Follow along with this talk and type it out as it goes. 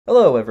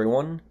Hello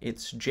everyone,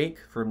 it's Jake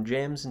from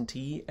Jams and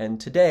Tea, and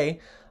today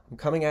I'm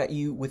coming at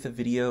you with a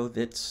video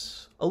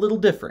that's a little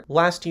different.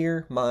 Last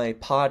year, my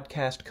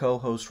podcast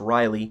co-host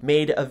Riley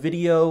made a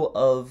video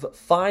of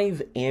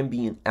 5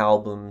 ambient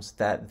albums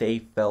that they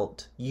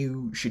felt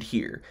you should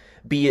hear,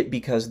 be it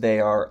because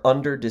they are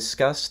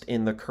under-discussed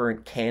in the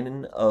current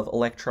canon of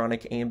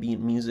electronic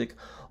ambient music,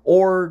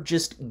 or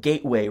just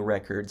gateway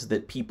records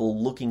that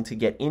people looking to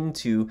get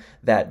into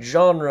that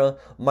genre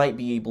might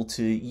be able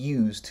to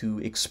use to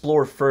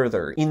explore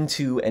further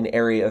into an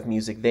area of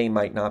music they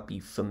might not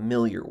be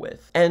familiar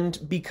with. And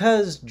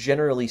because,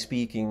 generally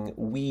speaking,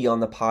 we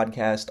on the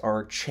podcast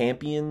are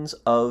champions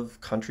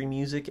of country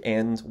music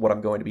and what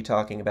I'm going to be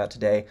talking about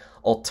today,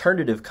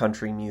 alternative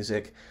country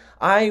music,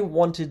 I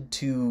wanted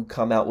to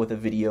come out with a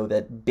video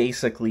that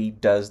basically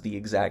does the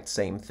exact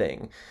same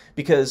thing.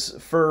 Because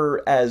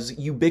for as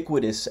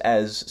ubiquitous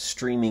as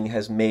streaming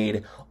has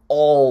made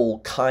all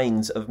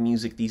kinds of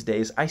music these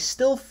days, I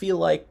still feel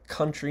like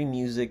country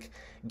music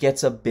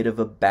gets a bit of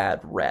a bad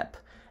rep.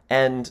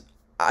 And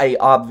I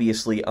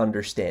obviously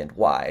understand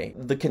why.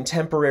 The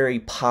contemporary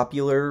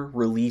popular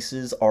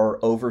releases are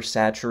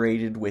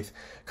oversaturated with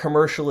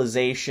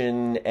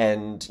commercialization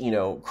and,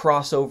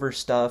 crossover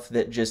stuff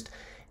that just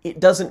it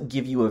doesn't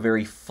give you a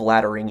very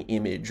flattering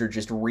image or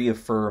just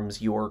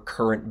reaffirms your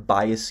current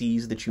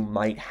biases that you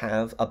might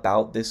have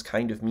about this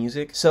kind of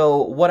music.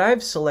 So what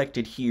I've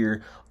selected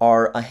here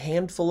are a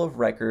handful of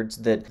records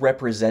that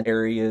represent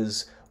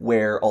areas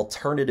where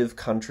alternative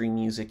country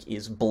music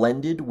is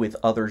blended with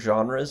other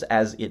genres,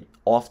 as it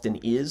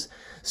often is,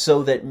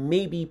 so that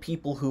maybe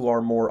people who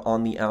are more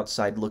on the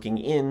outside looking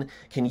in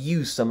can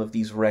use some of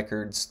these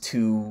records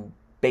to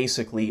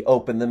basically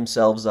open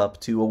themselves up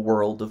to a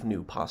world of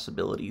new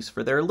possibilities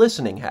for their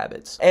listening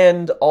habits.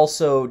 And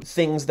also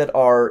things that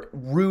are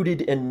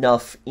rooted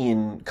enough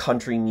in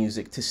country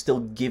music to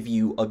still give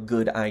you a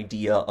good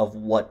idea of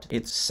what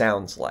it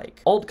sounds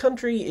like. Alt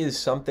country is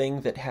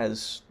something that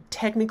has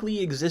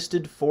technically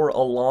existed for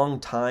a long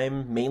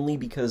time, mainly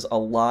because a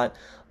lot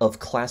of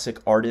classic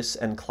artists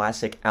and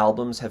classic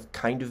albums have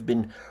kind of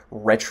been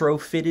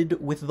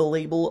retrofitted with the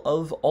label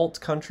of alt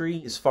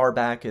country. As far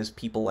back as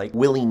people like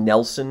Willie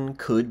Nelson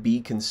could be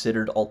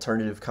considered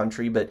alternative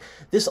country, but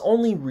this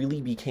only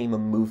really became a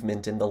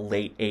movement in the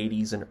late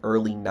 80s and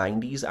early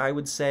 90s, I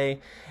would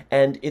say,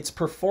 and it's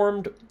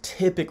performed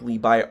typically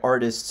by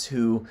artists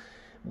who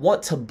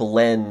want to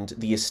blend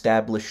the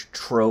established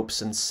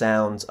tropes and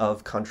sounds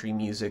of country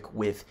music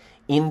with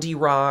indie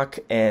rock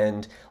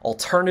and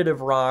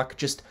alternative rock,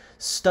 just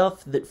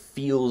stuff that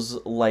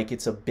feels like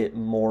it's a bit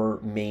more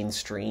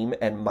mainstream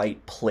and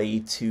might play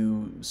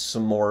to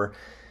some more,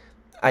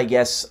 I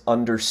guess,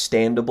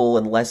 understandable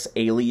and less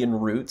alien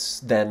roots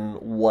than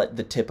what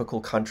the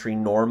typical country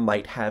norm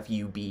might have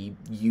you be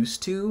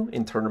used to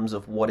in terms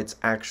of what it's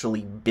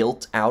actually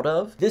built out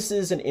of. This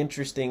is an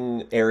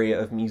interesting area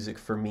of music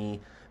for me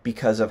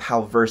because of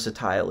how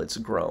versatile it's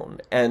grown.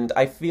 And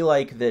I feel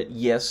like that,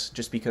 yes,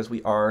 just because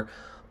we are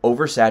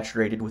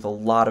oversaturated with a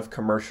lot of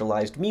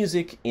commercialized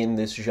music in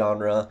this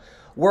genre,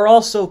 we're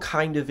also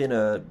kind of in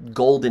a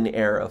golden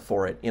era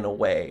for it in a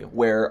way,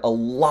 where a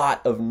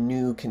lot of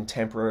new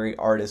contemporary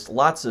artists,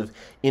 lots of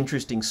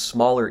interesting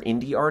smaller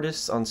indie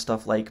artists on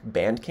stuff like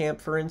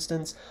Bandcamp, for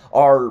instance,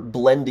 are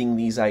blending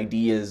these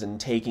ideas and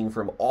taking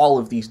from all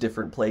of these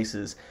different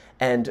places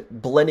and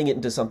blending it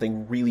into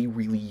something really,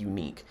 really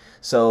unique.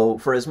 So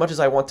for as much as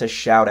I want to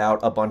shout out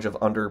a bunch of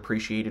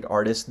underappreciated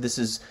artists, this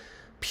is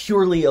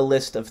purely a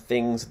list of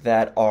things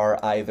that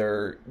are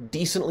either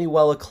decently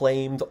well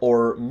acclaimed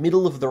or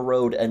middle of the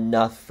road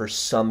enough for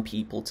some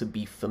people to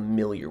be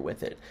familiar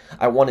with it.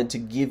 I wanted to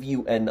give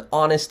you an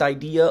honest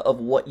idea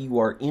of what you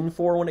are in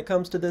for when it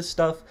comes to this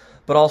stuff,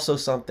 but also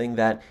something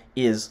that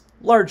is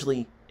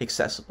largely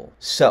accessible.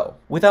 So,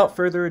 without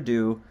further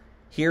ado,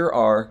 here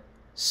are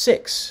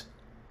 6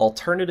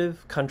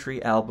 alternative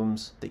country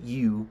albums that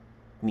you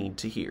need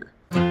to hear.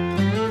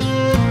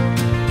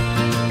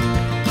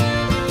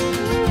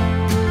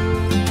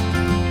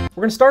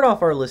 We're going to start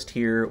off our list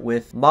here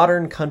with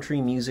modern country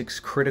music's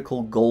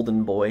critical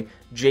golden boy,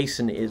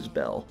 Jason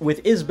Isbell.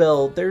 With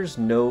Isbell, there's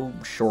no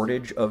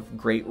shortage of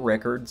great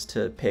records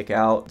to pick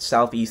out.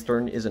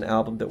 Southeastern is an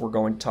album that we're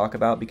going to talk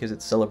about because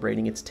it's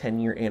celebrating its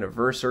 10-year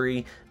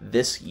anniversary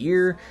this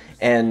year,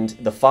 and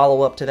the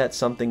follow-up to that,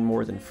 Something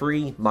More Than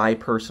Free, my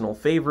personal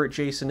favorite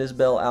Jason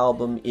Isbell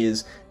album,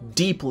 is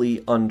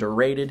deeply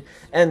underrated,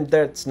 and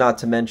that's not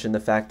to mention the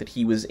fact that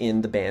he was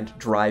in the band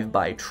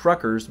Drive-By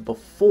Truckers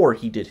before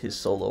he did his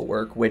solo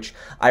work, which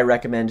I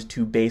recommend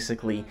to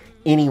basically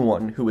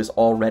anyone who is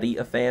already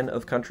a fan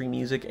of country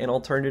music and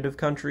alternative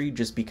country,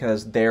 just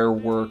because their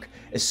work,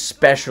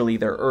 especially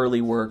their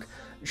early work,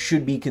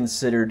 should be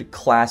considered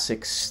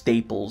classic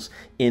staples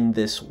in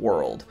this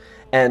world.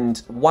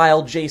 And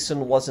while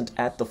Jason wasn't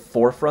at the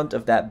forefront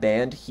of that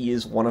band, he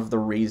is one of the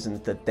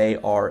reasons that they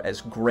are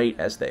as great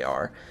as they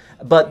are.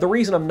 But the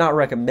reason I'm not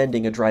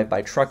recommending a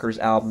Drive-By Truckers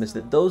album is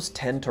that those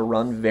tend to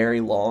run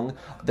very long.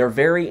 They're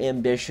very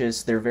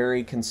ambitious, they're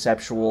very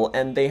conceptual,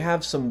 and they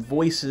have some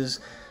voices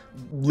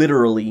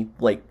literally,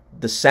 like,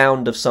 the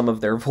sound of some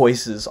of their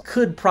voices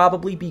could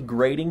probably be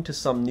grating to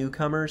some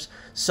newcomers,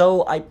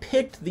 so I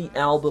picked the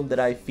album that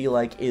I feel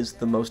like is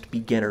the most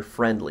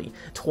beginner-friendly,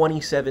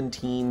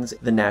 2017's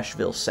The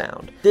Nashville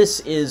Sound. This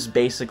is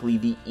basically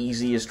the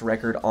easiest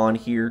record on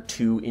here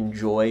to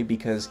enjoy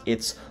because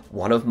it's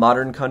one of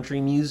modern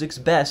country music's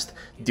best,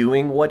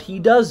 doing what he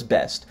does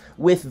best,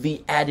 with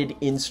the added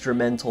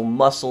instrumental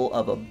muscle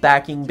of a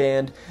backing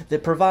band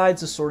that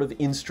provides a sort of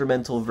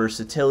instrumental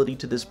versatility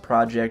to this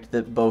project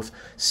that both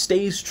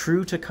stays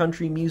true to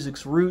country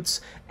music's roots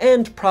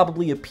and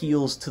probably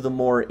appeals to the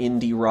more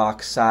indie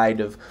rock side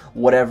of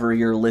whatever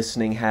your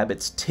listening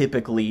habits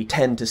typically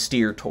tend to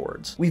steer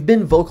towards. We've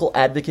been vocal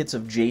advocates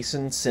of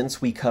Jason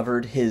since we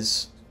covered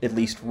his, at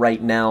least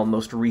right now,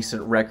 most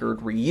recent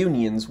record,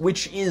 Reunions,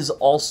 which is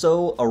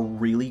also a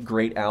really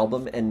great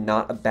album and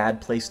not a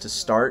bad place to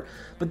start,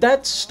 but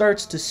that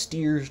starts to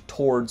steer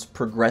towards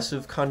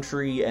progressive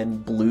country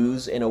and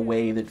blues in a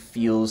way that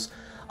feels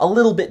a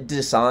little bit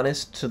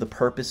dishonest to the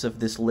purpose of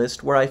this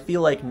list, where I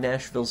feel like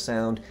Nashville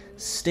Sound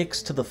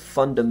sticks to the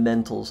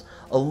fundamentals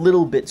a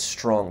little bit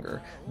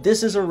stronger.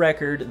 This is a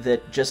record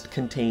that just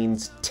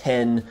contains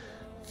 10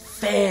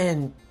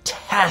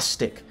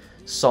 fantastic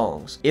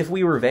songs. If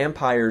We Were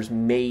Vampires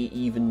may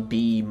even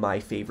be my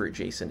favorite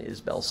Jason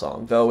Isbell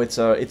song, though it's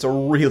a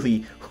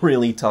really,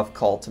 really tough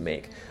call to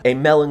make. A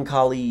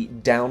melancholy,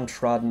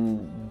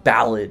 downtrodden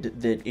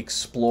ballad that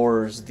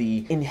explores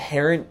the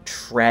inherent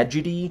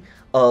tragedy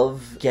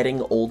of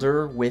getting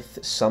older with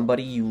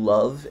somebody you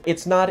love.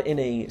 It's not in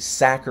a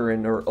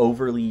saccharine or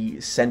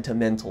overly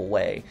sentimental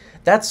way.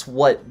 That's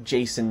what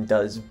Jason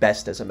does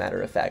best, as a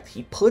matter of fact.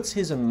 He puts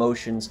his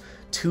emotions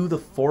to the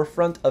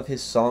forefront of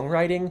his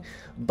songwriting,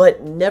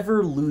 but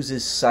never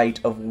loses sight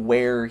of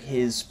where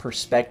his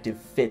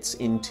perspective fits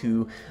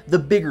into the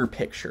bigger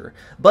picture.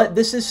 But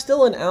this is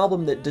still an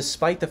album that,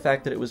 despite the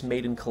fact that it was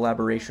made in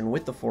collaboration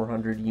with the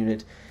 400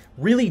 Unit,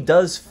 really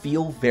does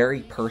feel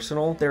very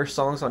personal. There are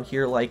songs on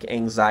here like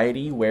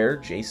Anxiety, where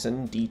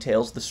Jason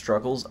details the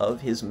struggles of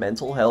his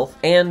mental health,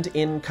 and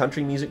in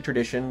country music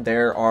tradition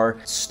there are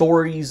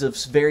stories of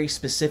very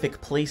specific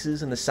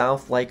places in the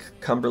South, like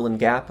Cumberland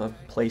Gap, a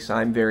place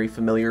I'm very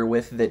familiar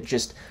with, that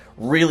just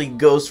really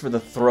goes for the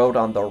throat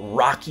on the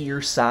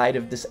rockier side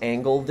of this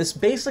angle. This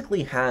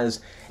basically has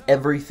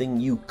everything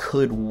you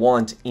could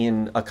want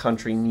in a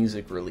country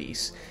music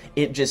release.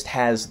 It just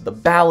has the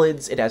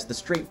ballads, it has the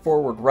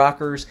straightforward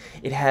rockers,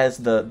 it has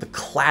the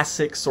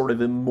classic sort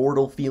of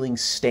immortal feeling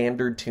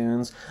standard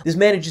tunes. This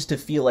manages to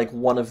feel like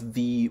one of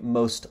the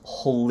most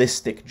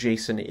holistic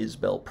Jason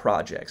Isbell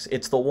projects.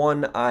 It's the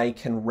one I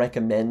can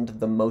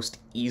recommend the most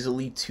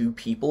easily to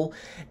people,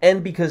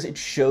 and because it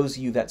shows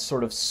you that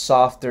sort of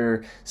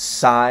softer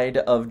side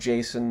of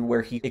Jason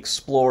where he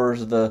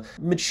explores the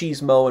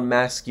machismo and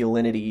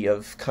masculinity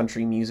of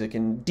country music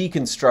and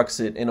deconstructs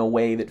it in a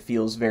way that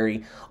feels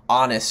very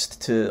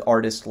honest to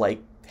artists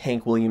like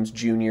Hank Williams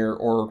Jr.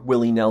 or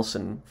Willie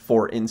Nelson,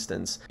 for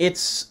instance.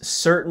 It's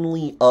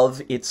certainly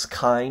of its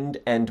kind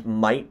and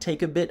might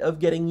take a bit of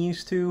getting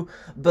used to,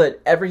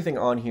 but everything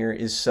on here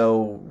is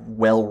so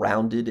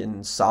well-rounded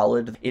and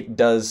solid. It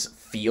does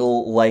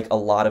feel like a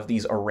lot of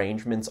these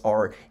arrangements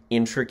are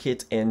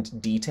intricate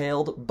and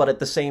detailed, but at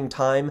the same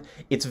time,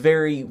 it's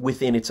very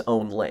within its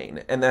own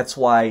lane, and that's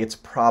why it's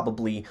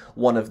probably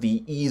one of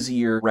the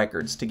easier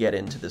records to get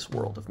into this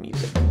world of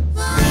music.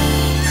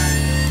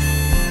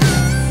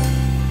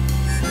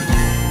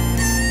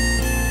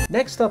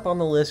 Next up on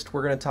the list,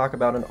 we're going to talk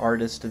about an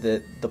artist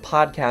that the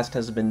podcast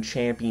has been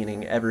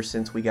championing ever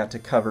since we got to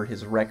cover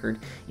his record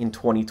in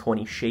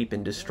 2020, Shape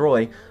and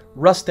Destroy,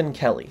 Ruston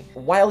Kelly.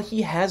 While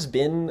he has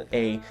been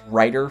a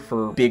writer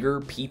for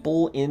bigger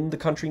people in the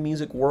country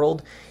music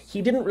world,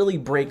 he didn't really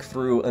break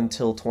through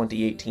until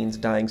 2018's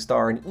Dying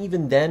Star, and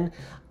even then,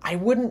 I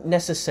wouldn't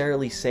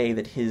necessarily say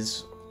that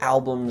his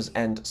albums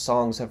and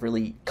songs have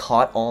really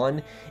caught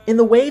on in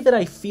the way that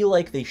I feel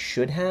like they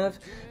should have,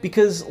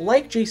 because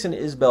like Jason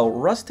Isbell,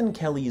 Ruston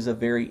Kelly is a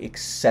very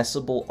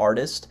accessible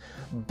artist,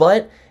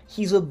 but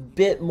he's a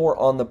bit more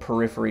on the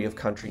periphery of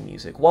country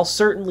music. While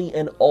certainly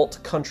an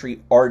alt-country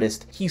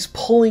artist, he's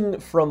pulling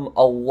from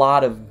a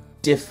lot of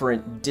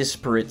different,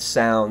 disparate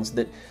sounds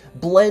that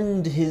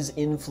blend his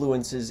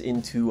influences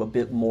into a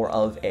bit more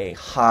of a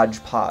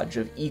hodgepodge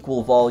of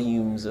equal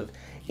volumes of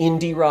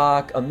indie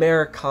rock,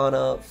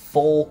 Americana,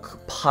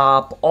 folk,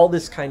 pop, all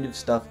this kind of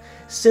stuff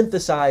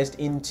synthesized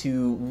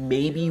into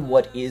maybe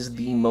what is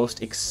the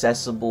most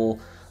accessible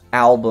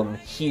album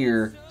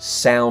here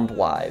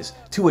sound-wise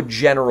to a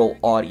general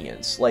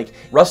audience. Like,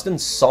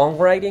 Ruston's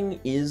songwriting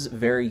is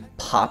very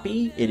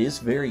poppy, it is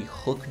very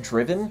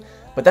hook-driven,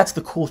 but that's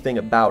the cool thing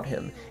about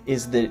him,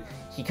 is that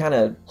he kind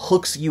of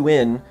hooks you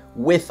in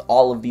with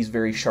all of these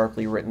very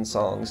sharply written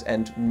songs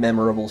and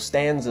memorable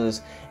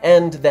stanzas,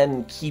 and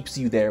then keeps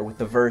you there with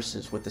the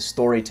verses, with the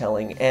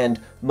storytelling, and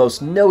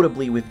most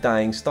notably with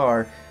Dying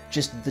Star,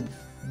 just the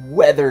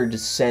weathered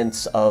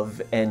sense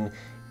of an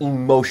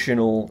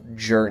emotional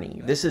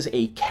journey. This is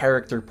a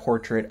character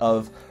portrait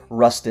of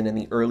Rustin in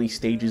the early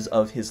stages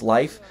of his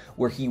life,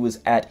 where he was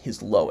at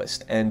his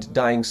lowest, and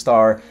Dying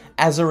Star,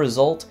 as a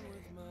result,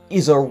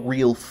 is a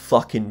real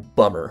fucking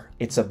bummer.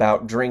 It's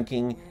about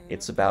drinking,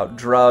 it's about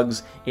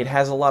drugs, it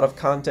has a lot of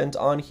content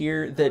on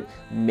here that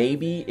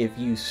maybe if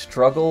you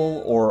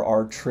struggle or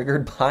are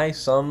triggered by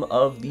some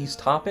of these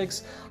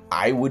topics,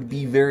 I would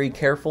be very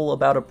careful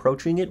about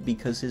approaching it,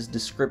 because his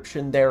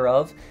description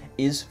thereof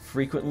is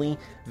frequently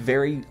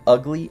very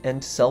ugly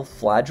and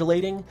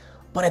self-flagellating.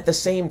 But at the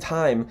same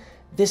time,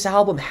 this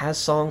album has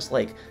songs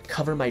like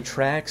Cover My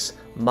Tracks,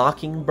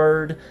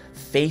 Mockingbird,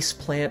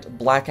 Faceplant,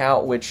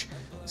 Blackout, which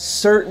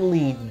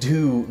certainly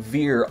do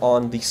veer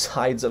on the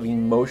sides of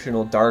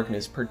emotional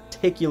darkness,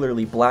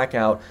 particularly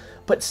Blackout,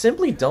 but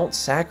simply don't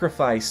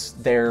sacrifice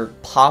their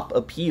pop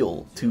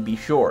appeal, to be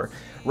sure.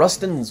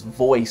 Rustin's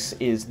voice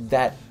is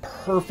that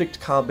perfect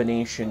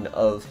combination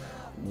of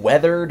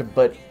weathered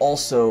but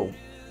also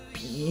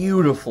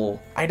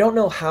beautiful. I don't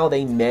know how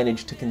they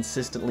managed to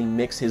consistently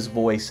mix his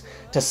voice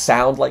to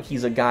sound like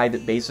he's a guy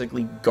that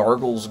basically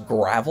gargles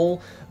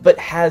gravel, but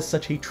has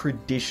such a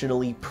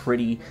traditionally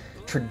pretty,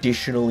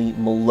 traditionally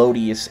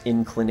melodious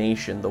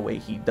inclination the way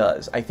he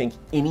does. I think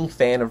any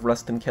fan of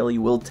Rustin Kelly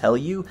will tell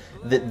you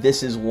that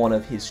this is one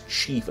of his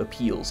chief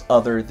appeals,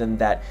 other than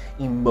that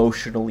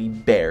emotionally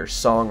bare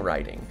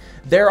songwriting.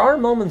 There are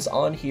moments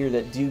on here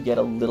that do get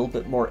a little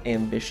bit more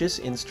ambitious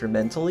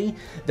instrumentally.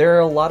 There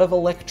are a lot of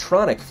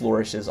electronic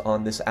flourishes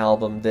on this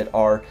album that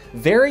are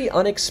very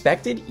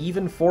unexpected,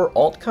 even for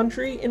alt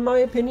country, in my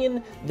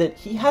opinion, that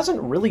he hasn't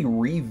really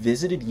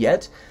revisited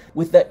yet,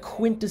 with that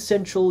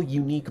quintessential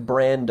unique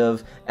brand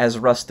of, as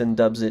Rustin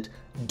dubs it,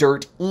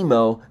 dirt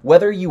emo.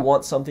 Whether you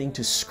want something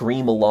to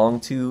scream along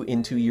to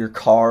into your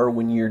car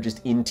when you're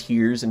just in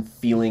tears and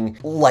feeling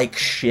like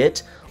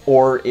shit,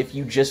 or if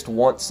you just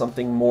want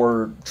something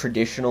more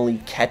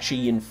traditionally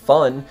catchy and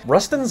fun,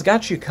 Rustin's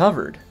got you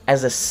covered.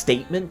 As a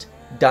statement,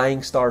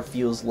 Dying Star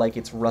feels like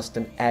it's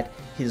Rustin at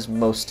his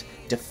most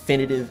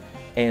definitive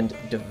and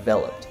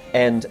developed,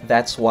 and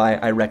that's why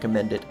I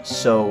recommend it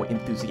so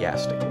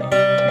enthusiastically.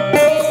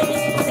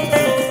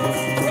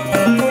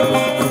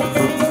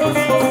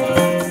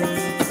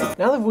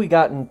 Now that we've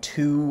gotten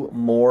two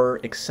more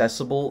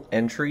accessible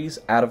entries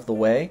out of the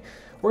way,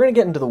 we're going to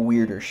get into the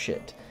weirder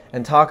shit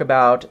and talk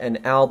about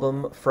an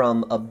album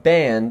from a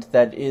band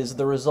that is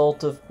the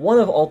result of one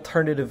of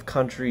alternative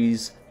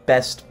country's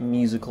best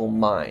musical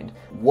mind,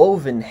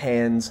 Woven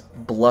Hand's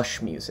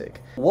Blush Music.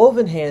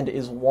 Woven Hand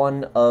is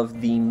one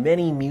of the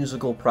many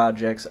musical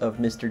projects of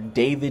Mr.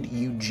 David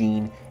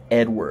Eugene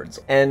Edwards,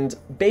 and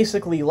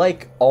basically,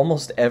 like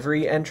almost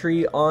every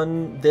entry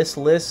on this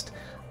list,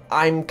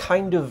 I'm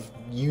kind of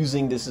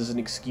using this as an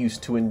excuse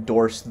to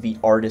endorse the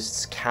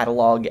artist's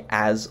catalog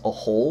as a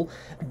whole,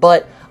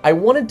 but I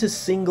wanted to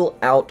single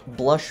out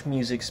Blush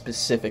Music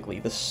specifically,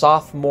 the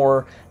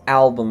sophomore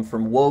album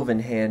from Woven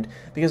Hand,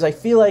 because I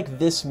feel like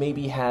this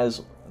maybe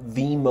has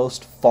the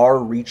most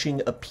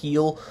far-reaching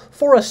appeal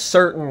for a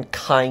certain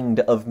kind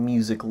of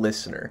music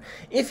listener.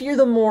 If you're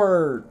the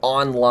more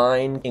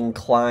online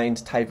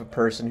inclined type of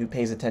person who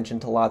pays attention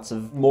to lots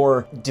of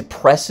more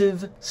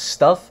depressive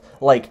stuff,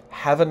 like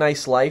Have a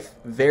Nice Life,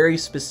 very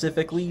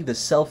specifically the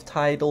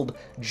self-titled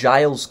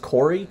Giles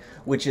Corey,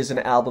 which is an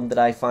album that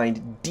I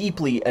find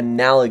deeply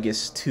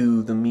analogous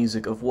to the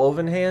music of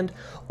Woven Hand,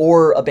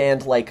 or a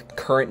band like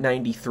Current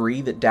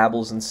 93 that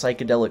dabbles in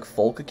psychedelic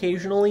folk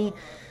occasionally,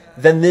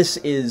 then this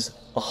is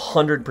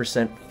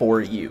 100% for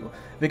you.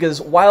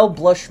 Because while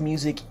Blush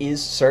Music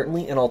is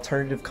certainly an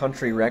alternative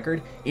country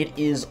record, it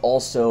is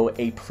also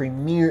a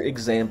premier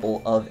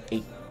example of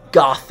a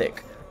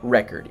gothic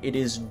record. It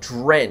is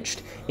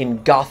drenched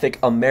in gothic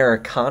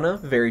Americana,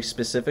 very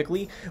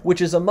specifically,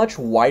 which is a much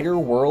wider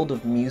world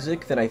of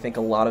music than I think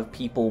a lot of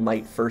people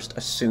might first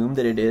assume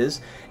that it is,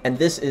 and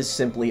this is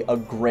simply a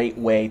great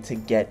way to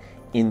get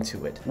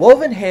into it.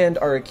 Woven Hand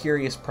are a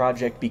curious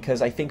project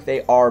because I think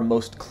they are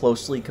most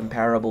closely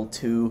comparable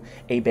to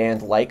a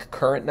band like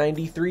Current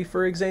 93,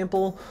 for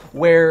example,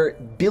 where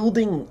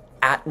building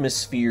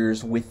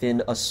atmospheres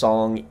within a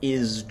song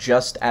is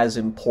just as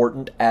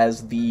important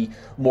as the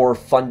more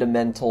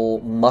fundamental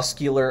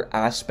muscular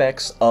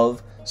aspects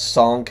of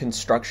song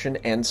construction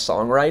and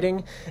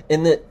songwriting,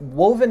 in that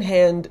Woven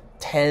Hand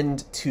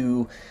tend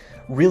to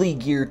really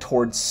gear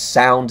towards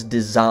sound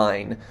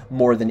design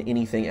more than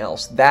anything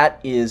else. That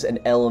is an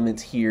element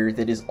here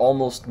that is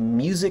almost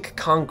music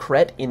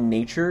concrete in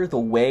nature, the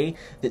way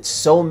that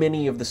so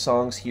many of the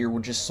songs here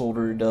were just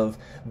sort of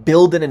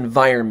build an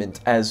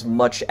environment as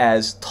much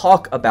as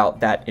talk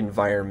about that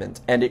environment,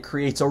 and it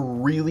creates a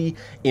really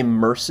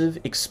immersive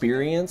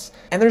experience.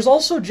 And there's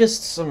also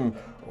just some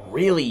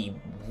really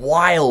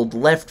wild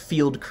left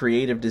field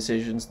creative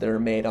decisions that are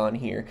made on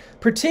here,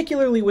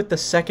 particularly with the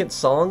second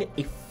song,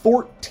 a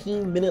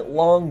 14-minute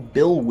long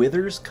Bill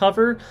Withers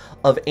cover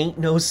of Ain't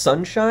No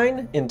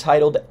Sunshine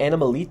entitled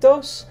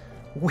Animalitos,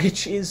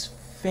 which is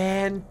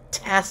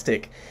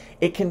fantastic.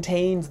 It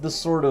contains the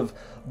sort of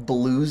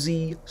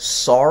bluesy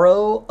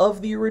sorrow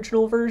of the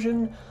original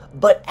version,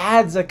 but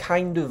adds a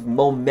kind of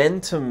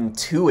momentum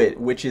to it,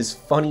 which is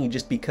funny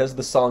just because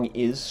the song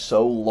is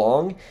so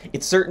long.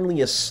 It's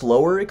certainly a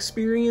slower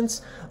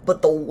experience,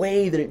 but the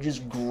way that it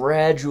just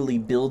gradually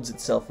builds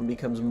itself and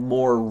becomes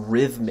more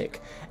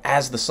rhythmic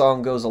as the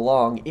song goes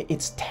along,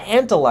 it's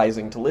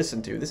tantalizing to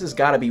listen to. This has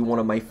got to be one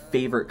of my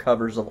favorite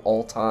covers of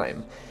all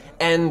time.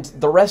 And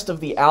the rest of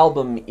the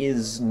album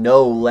is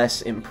no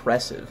less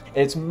impressive. And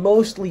it's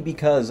mostly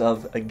because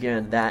of,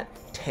 again, that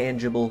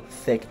tangible,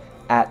 thick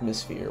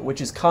atmosphere, which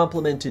is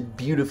complemented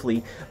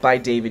beautifully by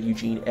David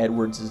Eugene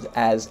Edwards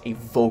as a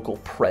vocal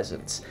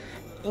presence.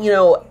 You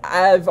know,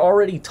 I've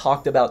already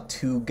talked about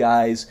two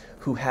guys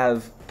who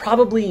have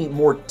probably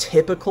more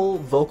typical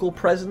vocal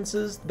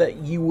presences that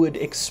you would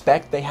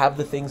expect. They have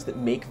the things that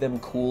make them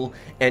cool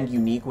and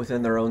unique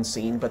within their own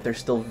scene, but they're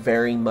still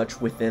very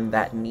much within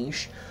that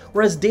niche.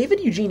 Whereas David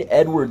Eugene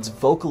Edwards,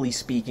 vocally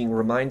speaking,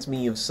 reminds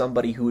me of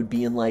somebody who would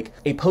be in like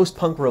a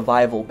post-punk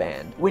revival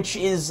band, which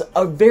is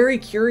a very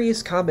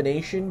curious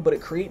combination, but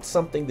it creates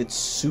something that's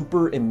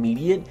super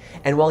immediate,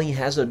 and while he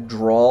has a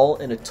drawl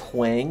and a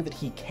twang that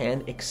he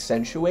can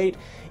accentuate,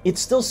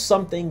 it's still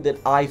something that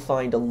I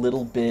find a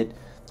little bit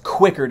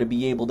quicker to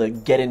be able to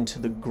get into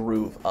the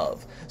groove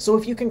of. So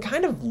if you can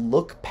kind of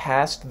look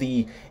past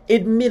the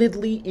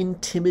admittedly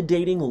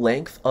intimidating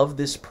length of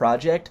this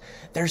project,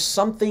 there's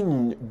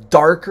something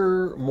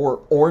darker,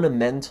 more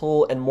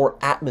ornamental, and more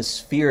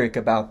atmospheric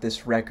about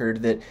this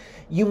record that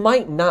you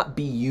might not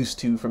be used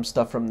to from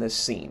stuff from this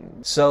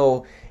scene.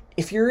 So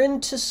if you're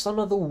into some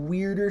of the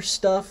weirder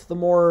stuff, the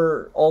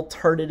more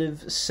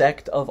alternative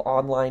sect of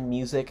online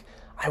music,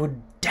 I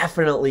would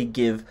definitely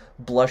give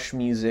Blush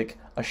Music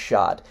a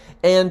shot.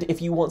 And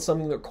if you want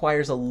something that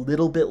requires a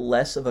little bit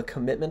less of a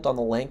commitment on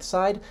the length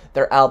side,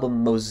 their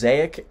album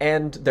Mosaic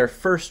and their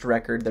first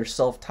record, their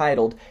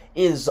self-titled,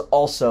 is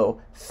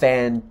also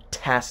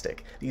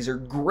fantastic. These are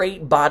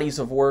great bodies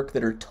of work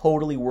that are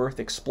totally worth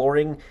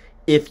exploring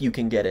if you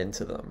can get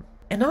into them.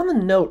 And on the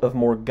note of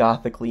more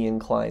gothically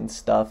inclined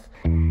stuff,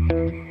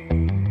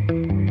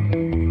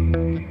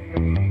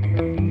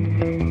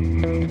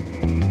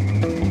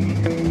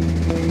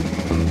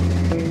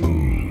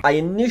 I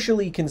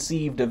initially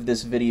conceived of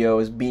this video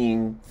as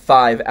being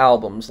 5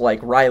 albums, like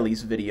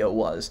Riley's video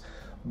was,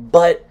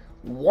 but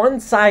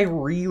once I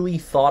really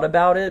thought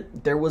about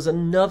it, there was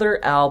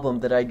another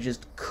album that I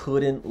just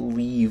couldn't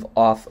leave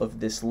off of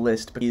this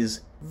list because it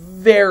is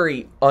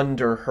very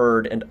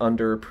underheard and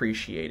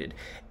underappreciated,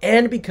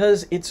 and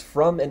because it's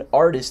from an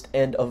artist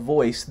and a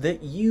voice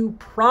that you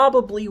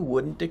probably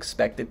wouldn't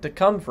expect it to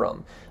come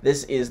from.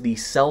 This is the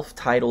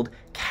self-titled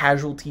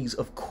Casualties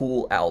of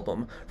Cool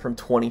album from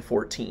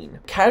 2014.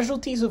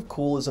 Casualties of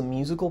Cool is a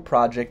musical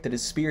project that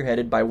is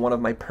spearheaded by one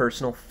of my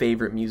personal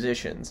favorite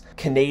musicians,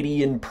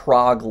 Canadian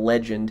prog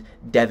legend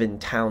Devin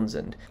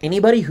Townsend.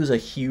 Anybody who's a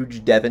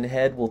huge Devin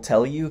head will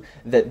tell you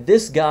that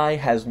this guy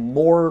has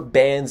more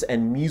bands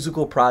and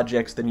musical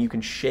projects than you can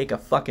shake a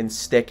fucking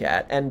stick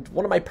at, and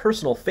one of my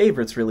personal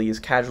favorites really is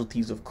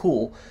Casualties of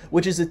Cool,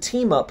 which is a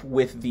team-up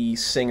with the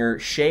singer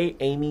Shay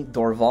Amy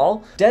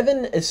Dorval.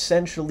 Devin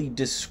essentially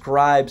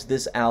describes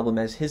this album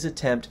as his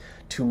attempt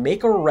to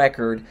make a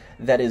record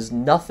that is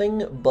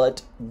nothing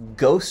but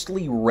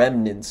ghostly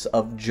remnants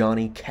of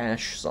Johnny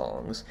Cash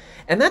songs.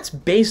 And that's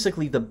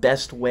basically the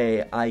best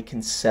way I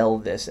can sell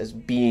this as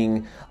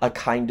being a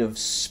kind of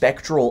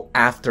spectral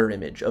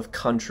afterimage of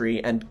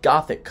country and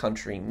gothic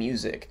country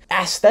music.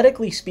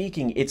 Aesthetically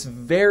speaking, it's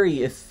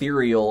very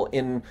ethereal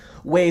in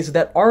ways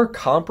that are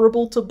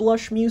comparable to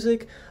Blush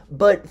Music,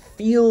 but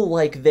feel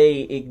like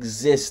they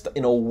exist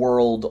in a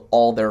world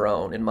all their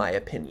own, in my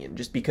opinion,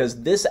 just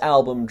because this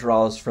album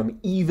draws from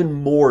even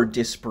more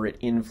disparate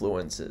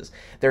influences.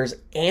 There's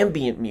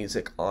ambient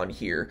music on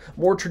here,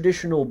 more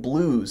traditional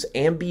blues,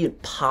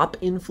 ambient pop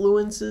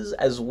influences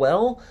as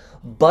well,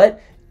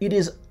 but it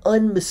is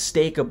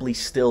unmistakably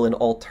still an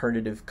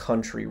alternative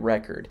country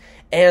record.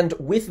 And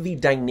with the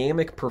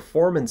dynamic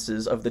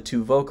performances of the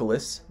two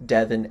vocalists,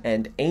 Devin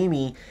and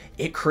Amy,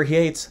 it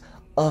creates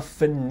a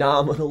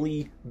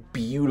phenomenally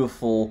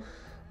beautiful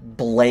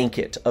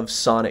blanket of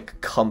sonic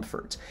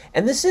comfort.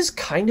 And this is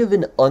kind of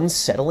an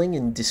unsettling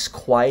and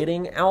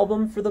disquieting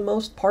album for the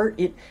most part.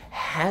 It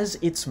has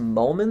its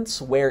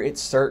moments where it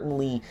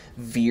certainly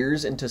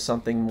veers into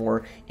something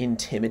more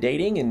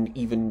intimidating and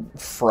even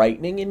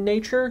frightening in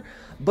nature,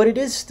 but it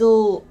is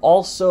still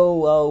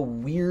also a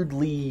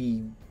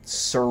weirdly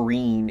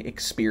serene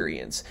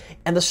experience.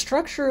 And the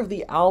structure of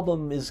the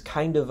album is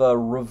kind of a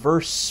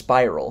reverse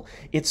spiral.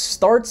 It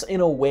starts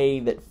in a way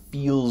that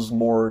feels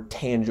more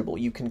tangible.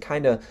 You can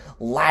kind of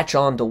latch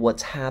on to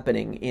what's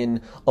happening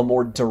in a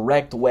more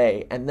direct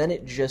way, and then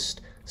it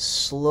just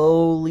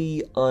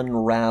slowly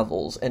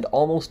unravels and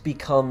almost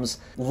becomes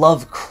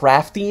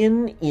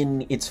Lovecraftian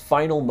in its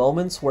final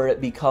moments, where it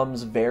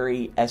becomes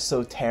very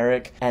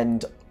esoteric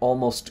and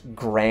almost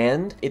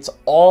grand. It's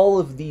all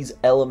of these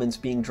elements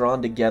being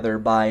drawn together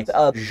by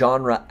a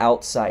genre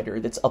outsider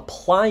that's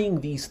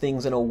applying these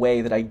things in a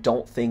way that I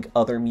don't think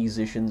other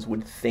musicians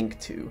would think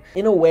to.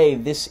 In a way,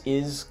 this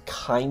is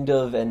kind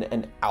of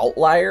an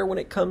outlier when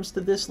it comes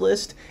to this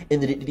list, in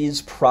that it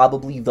is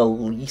probably the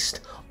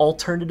least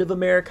alternative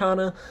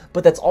Americana,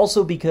 but that's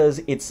also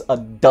because it's a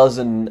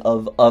dozen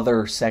of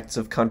other sects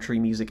of country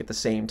music at the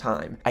same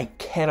time. I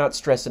cannot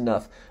stress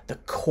enough the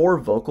core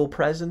vocal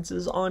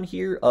presences on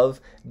here of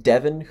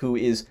Devin, who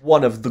is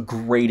one of the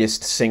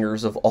greatest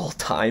singers of all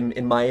time,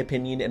 in my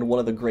opinion, and one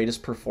of the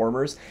greatest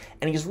performers,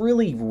 and he's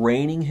really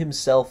reining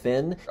himself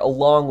in,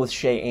 along with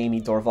Shea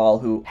Amy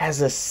Dorval, who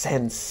has a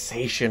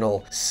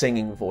sensational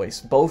singing voice.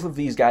 Both of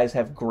these guys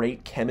have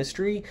great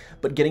chemistry,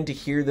 but getting to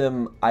hear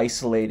them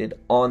isolated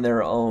on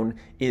their own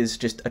is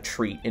just a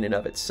treat in and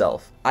of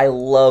itself. I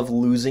love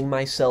losing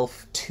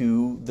myself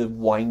to the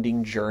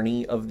winding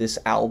journey of this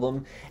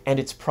album, and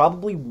it's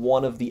probably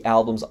one of the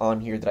albums on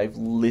here that I've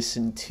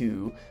listened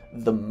to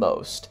the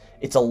most.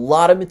 It's a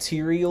lot of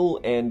material,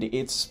 and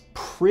it's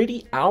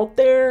pretty out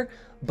there,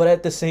 but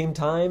at the same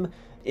time,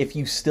 if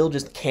you still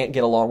just can't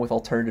get along with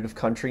alternative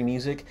country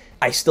music,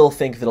 I still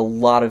think that a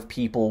lot of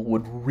people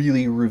would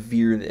really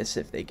revere this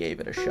if they gave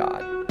it a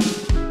shot.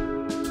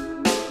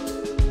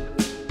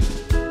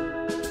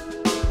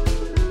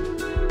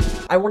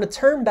 I want to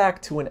turn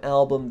back to an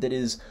album that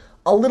is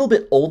a little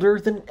bit older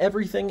than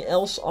everything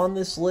else on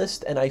this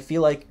list, and I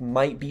feel like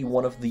might be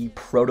one of the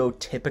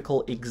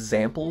prototypical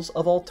examples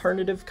of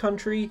alternative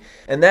country,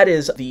 and that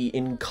is the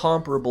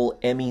incomparable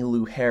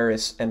Emmylou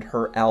Harris and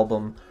her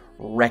album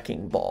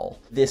Wrecking Ball.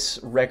 This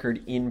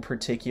record in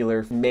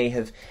particular may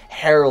have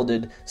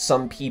heralded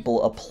some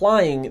people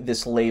applying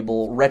this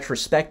label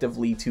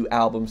retrospectively to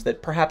albums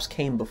that perhaps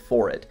came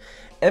before it.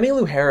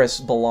 Emmylou Harris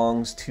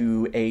belongs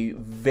to a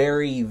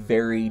very,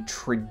 very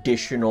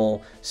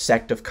traditional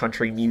sect of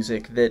country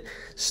music that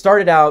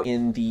started out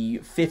in the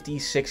 50s,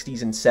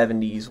 60s, and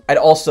 70s. I'd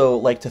also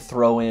like to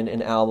throw in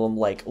an album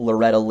like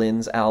Loretta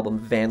Lynn's album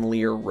Van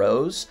Lear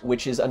Rose,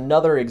 which is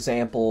another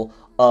example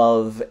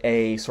of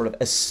a sort of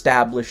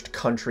established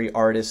country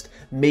artist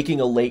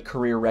making a late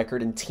career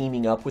record and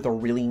teaming up with a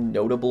really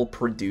notable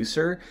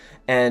producer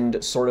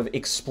and sort of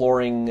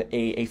exploring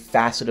a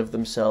facet of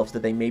themselves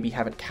that they maybe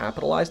haven't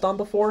capitalized on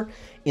before.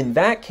 In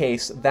that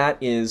case, that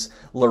is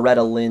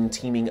Loretta Lynn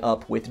teaming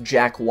up with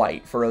Jack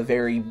White for a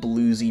very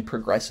bluesy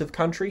progressive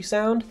country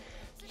sound.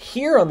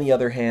 Here, on the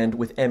other hand,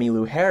 with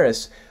Emmylou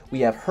Harris,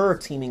 we have her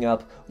teaming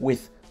up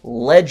with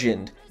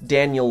legend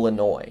Daniel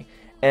Lanois.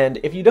 And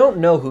if you don't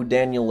know who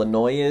Daniel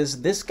Lanois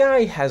is, this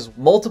guy has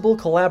multiple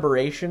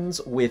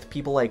collaborations with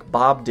people like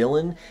Bob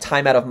Dylan.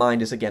 Time Out of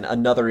Mind is, again,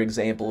 another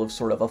example of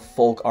sort of a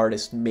folk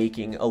artist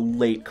making a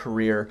late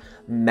career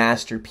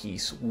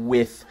masterpiece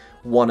with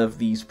one of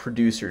these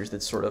producers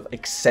that sort of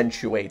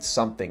accentuates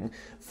something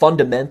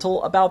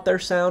fundamental about their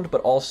sound, but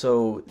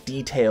also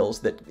details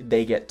that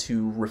they get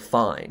to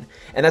refine.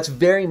 And that's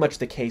very much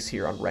the case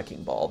here on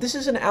Wrecking Ball. This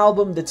is an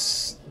album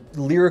that's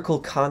lyrical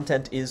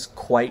content is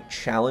quite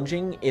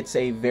challenging. It's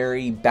a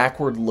very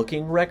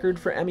backward-looking record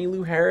for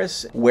Emmylou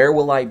Harris. Where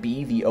Will I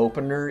Be, the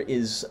opener,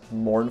 is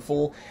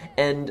mournful,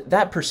 and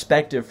that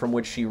perspective from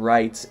which she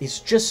writes is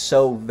just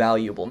so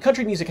valuable.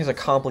 Country music has a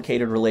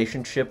complicated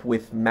relationship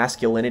with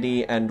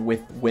masculinity and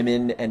with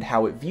women and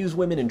how it views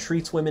women and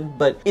treats women,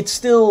 but it's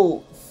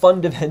still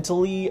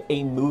fundamentally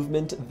a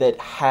movement that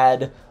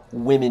had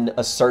women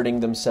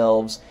asserting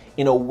themselves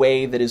in a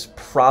way that is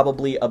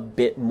probably a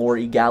bit more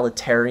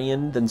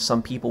egalitarian than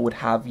some people would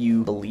have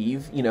you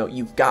believe. You know,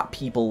 you've got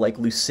people like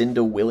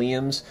Lucinda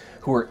Williams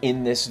who are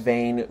in this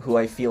vein, who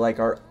I feel like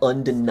are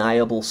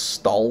undeniable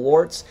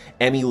stalwarts.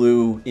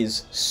 Emmylou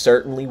is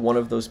certainly one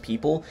of those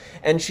people,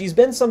 and she's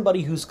been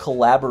somebody who's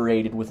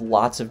collaborated with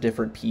lots of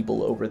different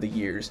people over the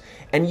years,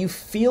 and you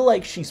feel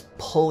like she's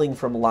pulling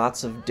from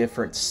lots of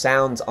different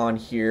sounds on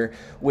here,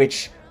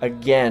 which,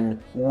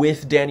 again,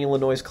 with Daniel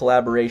Lanois'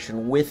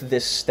 collaboration, with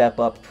this step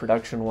up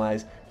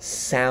production-wise,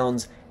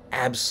 sounds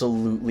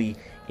absolutely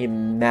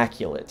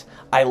immaculate.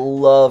 I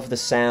love the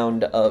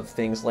sound of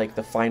things like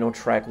the final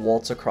track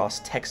Waltz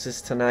Across Texas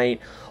Tonight,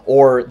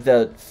 or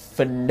the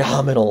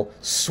phenomenal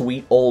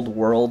Sweet Old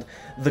World.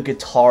 The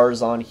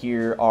guitars on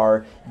here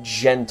are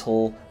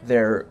gentle,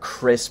 they're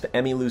crisp.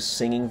 Emmylou's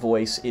singing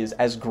voice is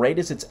as great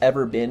as it's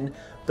ever been,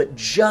 but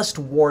just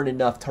worn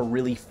enough to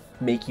really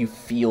make you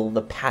feel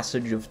the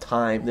passage of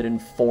time that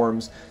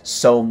informs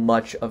so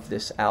much of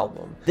this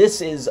album.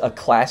 This is a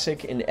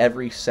classic in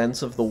every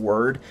sense of the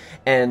word,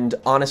 and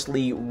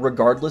honestly,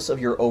 regardless of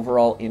your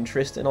overall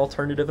interest in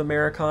alternative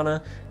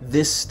Americana,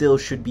 this still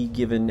should be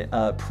given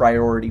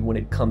priority when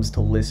it comes to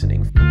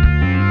listening.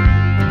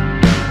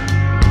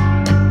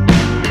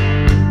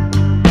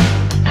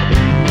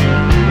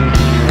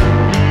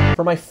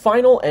 For my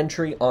final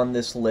entry on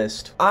this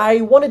list, I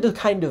wanted to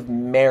kind of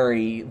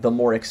marry the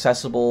more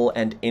accessible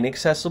and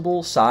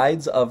inaccessible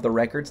sides of the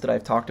records that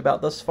I've talked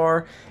about thus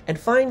far, and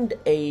find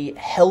a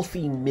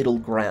healthy middle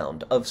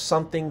ground of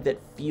something that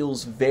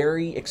feels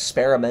very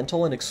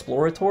experimental and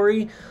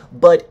exploratory,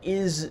 but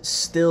is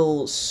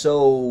still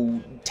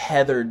so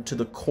tethered to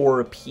the core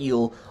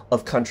appeal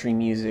of country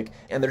music.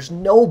 And there's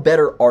no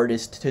better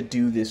artist to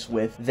do this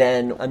with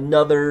than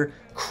another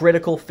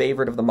critical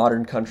favorite of the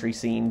modern country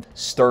scene,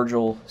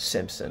 Sturgill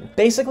Simpson.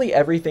 Basically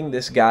everything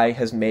this guy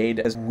has made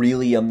is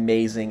really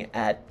amazing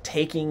at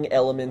taking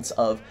elements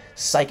of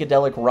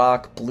psychedelic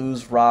rock,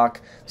 blues rock,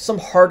 some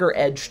harder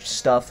edged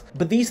stuff,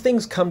 but these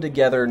things come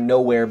together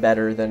nowhere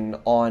better than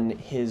on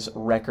his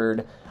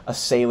record, A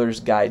Sailor's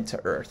Guide to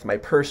Earth, my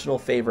personal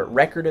favorite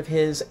record of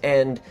his.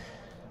 And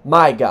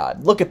my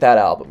God, look at that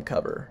album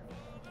cover.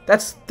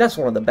 That's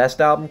one of the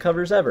best album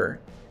covers ever.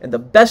 And the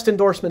best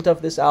endorsement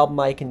of this album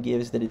I can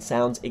give is that it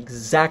sounds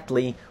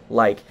exactly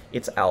like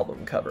its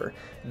album cover.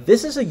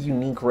 This is a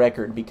unique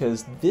record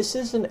because this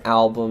is an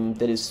album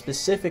that is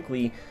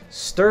specifically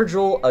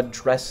Sturgill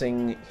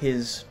addressing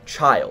his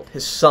child,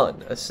 his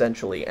son,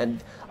 essentially.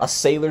 And A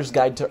Sailor's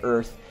Guide to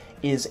Earth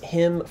is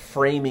him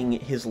framing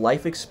his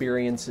life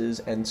experiences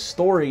and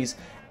stories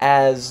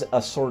as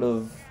a sort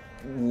of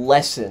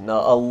lesson,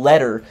 a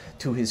letter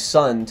to his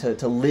son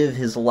to live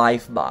his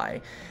life by.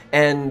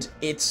 And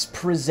it's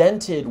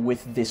presented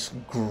with this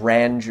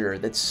grandeur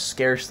that's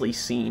scarcely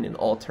seen in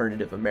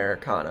alternative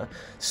Americana.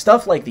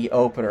 Stuff like the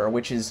opener,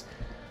 which is,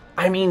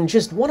 I mean,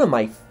 just one of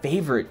my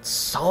favorite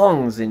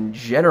songs in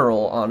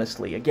general,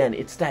 honestly. Again,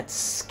 it's that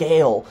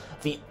scale,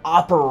 the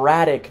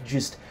operatic,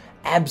 just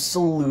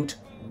absolute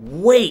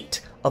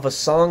weight of a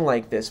song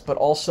like this, but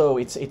also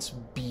its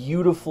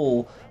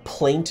beautiful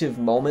plaintive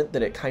moment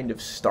that it kind of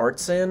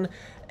starts in.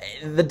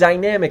 The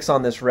dynamics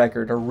on this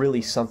record are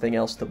really something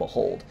else to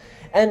behold.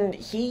 And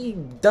he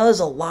does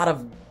a lot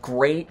of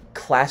great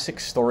classic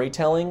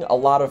storytelling, a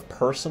lot of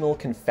personal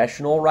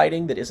confessional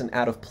writing that isn't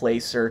out of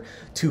place or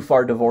too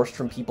far divorced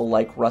from people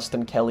like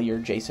Rustin Kelly or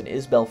Jason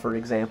Isbell, for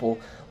example.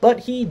 But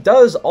he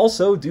does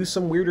also do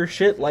some weirder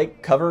shit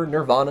like cover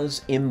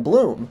Nirvana's In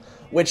Bloom,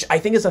 which I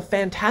think is a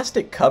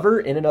fantastic cover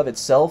in and of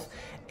itself,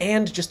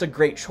 and just a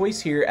great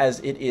choice here as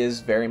it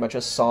is very much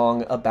a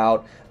song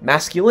about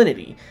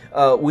masculinity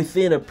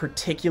within a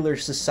particular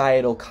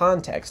societal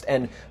context,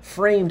 and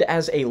framed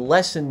as a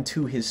lesson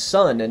to his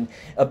son and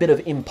a bit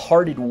of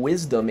imparted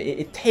wisdom.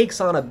 It takes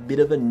on a bit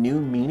of a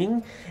new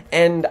meaning,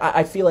 and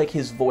I feel like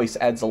his voice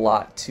adds a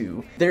lot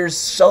too. There's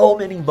so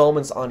many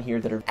moments on here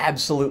that are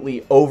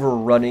absolutely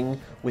overrunning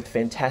with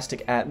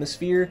fantastic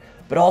atmosphere,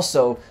 but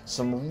also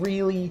some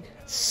really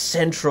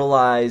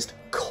centralized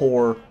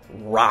core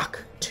rock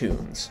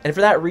tunes. And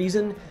for that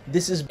reason,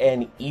 this is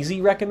an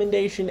easy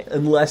recommendation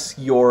unless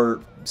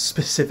your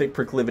specific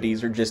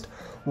proclivities are just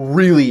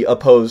really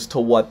opposed to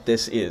what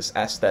this is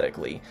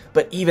aesthetically.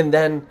 But even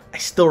then, I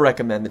still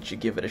recommend that you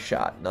give it a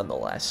shot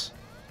nonetheless.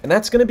 And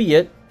that's going to be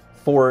it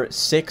for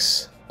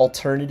 6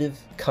 alternative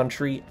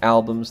country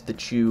albums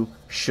that you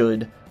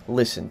should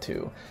listen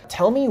to.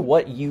 Tell me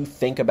what you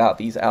think about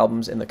these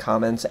albums in the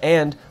comments,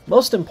 and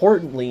most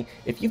importantly,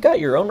 if you've got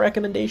your own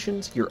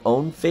recommendations, your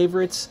own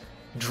favorites,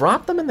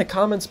 drop them in the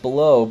comments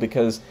below,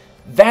 because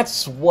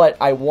that's what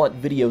I want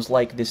videos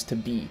like this to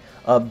be.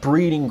 A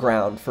breeding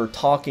ground for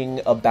talking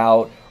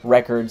about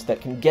records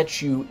that can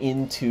get you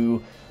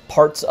into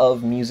parts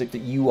of music that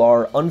you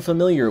are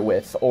unfamiliar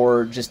with,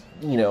 or just,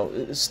 you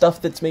know, stuff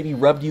that's maybe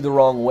rubbed you the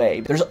wrong way.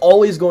 There's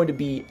always going to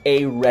be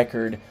a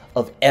record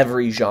of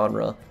every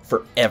genre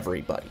for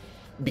everybody,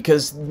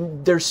 because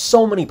there's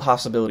so many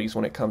possibilities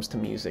when it comes to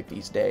music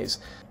these days.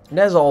 And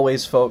as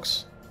always,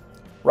 folks,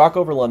 rock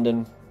over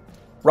London,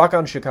 rock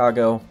on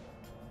Chicago,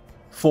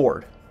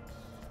 Ford,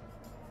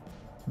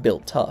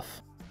 built tough.